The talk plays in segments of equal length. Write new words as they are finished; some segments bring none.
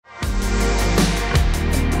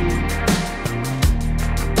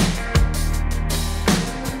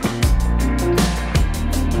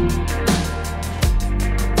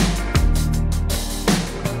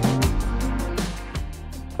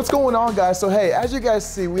on, guys? So hey, as you guys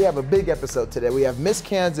see, we have a big episode today. We have Miss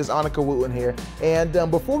Kansas Annika Wooton here. And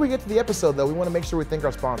before we get to the episode though, we want to make sure we thank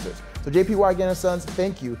our sponsors. So JP Again & Sons,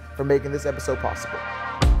 thank you for making this episode possible.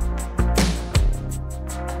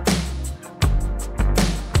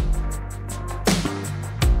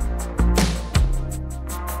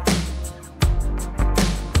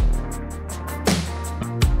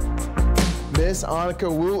 Miss Annika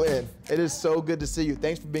Wooton, it is so good to see you.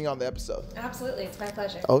 Thanks for being on the episode. Absolutely, it's my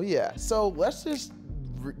pleasure. Oh yeah, so let's just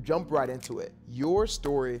jump right into it. Your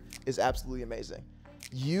story is absolutely amazing.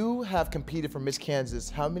 You have competed for Miss Kansas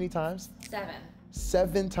how many times? 7.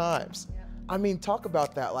 7 times. Yep. I mean, talk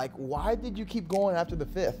about that. Like, why did you keep going after the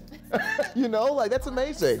 5th? You know, like that's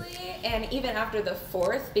amazing. Honestly, and even after the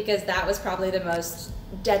 4th, because that was probably the most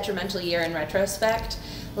detrimental year in retrospect.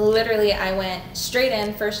 Literally, I went straight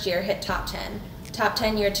in first year, hit top 10. Top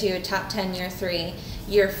 10 year 2, top 10 year 3.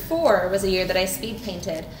 Year 4 was a year that I speed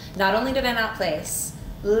painted. Not only did I not place,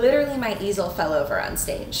 literally my easel fell over on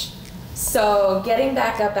stage. So getting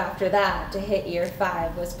back up after that to hit year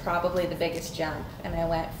 5 was probably the biggest jump. And I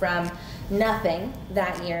went from nothing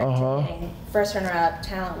that year to hitting first runner-up,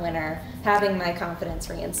 talent winner, having my confidence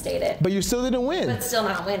reinstated. But you still didn't win. But still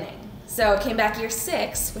not winning. So came back year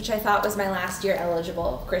 6, which I thought was my last year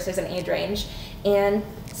eligible. Of course, there's an age range, and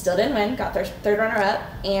still didn't win. Got third runner-up.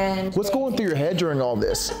 And what's going through your head during all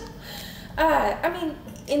this? I mean,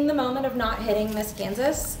 in the moment of not hitting Miss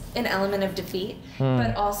Kansas, an element of defeat,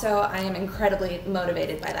 but also I am incredibly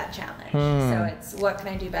motivated by that challenge. So it's what can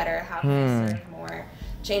I do better? How can I serve more?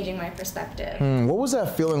 Changing my perspective. What was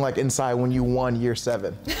that feeling like inside when you won year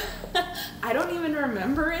 7? I don't even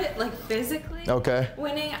remember it, like physically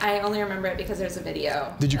winning. I only remember it because there's a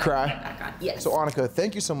video. Did you cry? Back on. Yes. So Annika,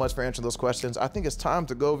 thank you so much for answering those questions. I think it's time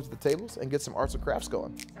to go over to the tables and get some arts and crafts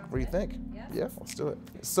going. What do you think? Yeah, let's do it.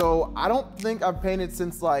 So I don't think I've painted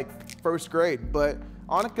since like 1st grade, but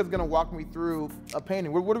Annika's gonna walk me through a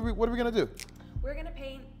painting. What are we gonna do? We're gonna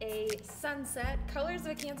paint a sunset, colors of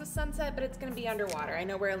a Kansas sunset, but it's gonna be underwater. I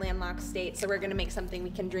know we're a landlocked state, so we're gonna make something we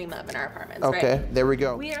can dream of in our apartments, right? There we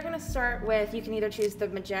go. We are gonna start with, you can either choose the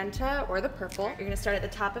magenta or the purple. You're gonna start at the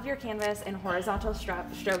top of your canvas in horizontal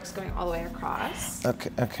strokes going all the way across.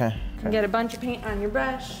 Okay. Get a bunch of paint on your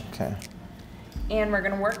brush. Okay. And we're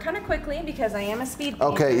gonna work kind of quickly because I am a speed painter.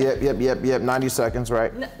 Okay, yep, 90 seconds,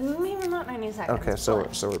 right? No, maybe not 90 seconds. Okay,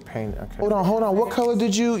 so we're painting, okay. Hold on, what color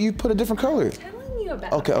did you put a different color? I'm telling you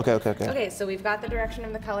about Okay. Okay, so we've got the direction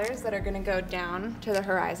of the colors that are gonna go down to the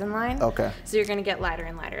horizon line. Okay. So you're gonna get lighter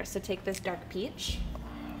and lighter. So take this dark peach.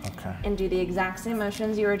 Okay. And do the exact same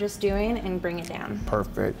motions you were just doing and bring it down.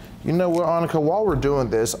 Perfect. You know what, Annika, while we're doing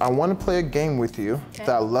this, I want to play a game with you that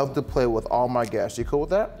I love to play with all my guests. You cool with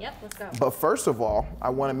that? Yep, let's go. But first of all, I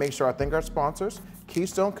want to make sure I thank our sponsors,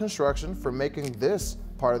 Keystone Construction, for making this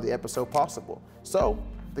part of the episode possible. So,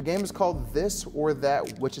 the game is called This or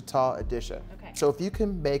That Wichita Edition. Okay. So if you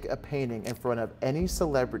can make a painting in front of any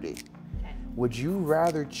celebrity, would you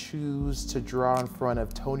rather choose to draw in front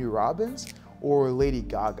of Tony Robbins or Lady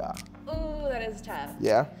Gaga? Ooh, that is tough.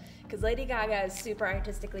 Yeah? Because Lady Gaga is super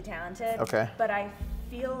artistically talented. Okay. But I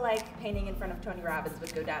feel like painting in front of Tony Robbins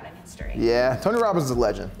would go down in history. Yeah, Tony Robbins is a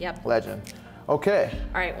legend. Yep. Legend. Okay.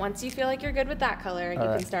 All right, once you feel like you're good with that color, you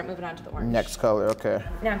can start moving on to the orange. Next color, okay.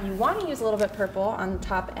 Now, if you want to use a little bit purple on the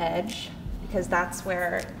top edge, because that's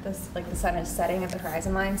where this, like the sun is setting at the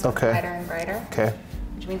horizon line, so it's brighter and brighter. Okay.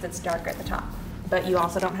 Which means it's darker at the top. But you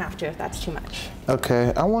also don't have to if that's too much.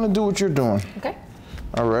 Okay, I want to do what you're doing. Okay.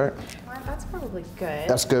 All right. Well, that's probably good.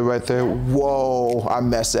 That's good right there. Yeah. Whoa, I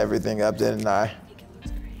messed everything up, didn't I? I think it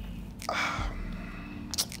looks great.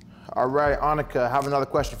 All right, Annika, I have another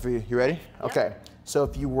question for you. You ready? Yep. Okay, so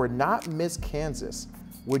if you were not Miss Kansas,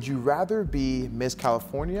 would you rather be Miss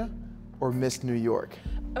California or Miss New York?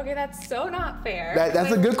 Okay, that's so not fair.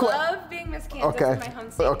 That's a good question. I love being Miss Kansas in my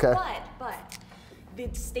home state, but the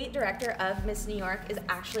state director of Miss New York is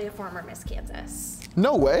actually a former Miss Kansas.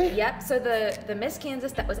 No way. Yep, so the Miss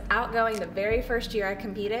Kansas that was outgoing the very first year I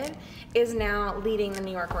competed is now leading the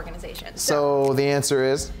New York organization. So the answer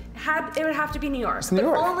is? It would have to be New York, but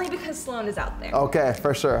only because Sloan is out there. Okay,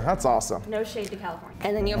 for sure, that's awesome. No shade to California.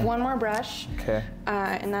 And then you have one more brush. Okay.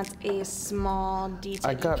 And that's a small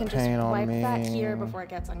detail. I got you can paint just wipe on me. that here before it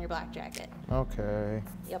gets on your black jacket. Okay.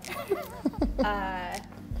 Yep.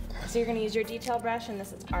 So you're gonna use your detail brush, and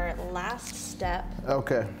this is our last step.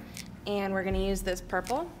 Okay. And we're gonna use this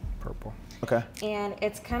purple. Purple. Okay. And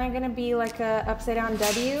it's kind of gonna be like a upside down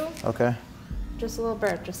W. Okay. just a little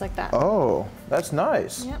bird, just like that. Oh, that's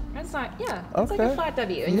nice. Yep, it's not, yeah, it's like a flat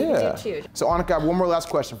W, and you can do 2. So Annika, I have one more last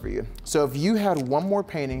question for you. So if you had one more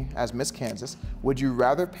painting as Miss Kansas, would you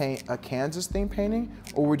rather paint a Kansas-themed painting,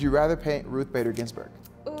 or would you rather paint Ruth Bader Ginsburg?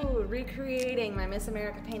 Ooh, recreating my Miss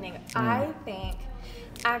America painting. I think,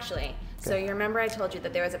 actually, so you remember I told you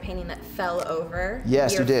that there was a painting that fell over year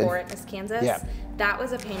 4 at Miss Kansas? Yeah. That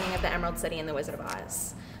was a painting of the Emerald City and the Wizard of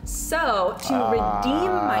Oz. So to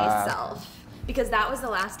redeem myself, because that was the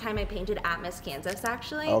last time I painted at Miss Kansas,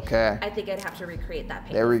 actually. Okay. I think I'd have to recreate that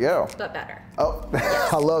painting. There we go. But better. Oh,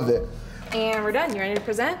 I love it. And we're done. You ready to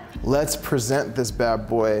present? Let's present this bad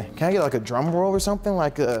boy. Can I get like a drum roll or something?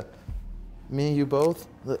 Like a, me and you both?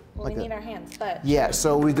 Well, like we need our hands, but. Yeah,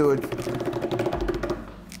 so we do it.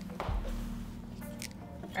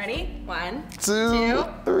 Ready? 1, 2,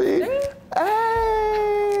 3.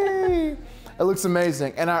 Hey! It looks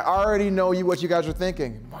amazing. And I already know what you guys are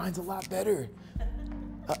thinking. Mine's a lot better.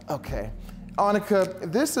 Okay.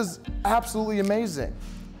 Annika, this is absolutely amazing.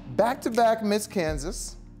 Back-to-back Miss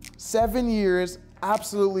Kansas, 7 years,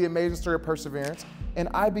 absolutely amazing story of perseverance, and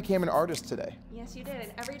I became an artist today. Yes, you did.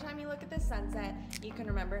 And every time you look at this sunset, you can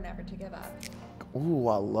remember never to give up. Ooh,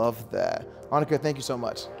 I love that. Annika, thank you so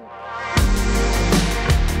much.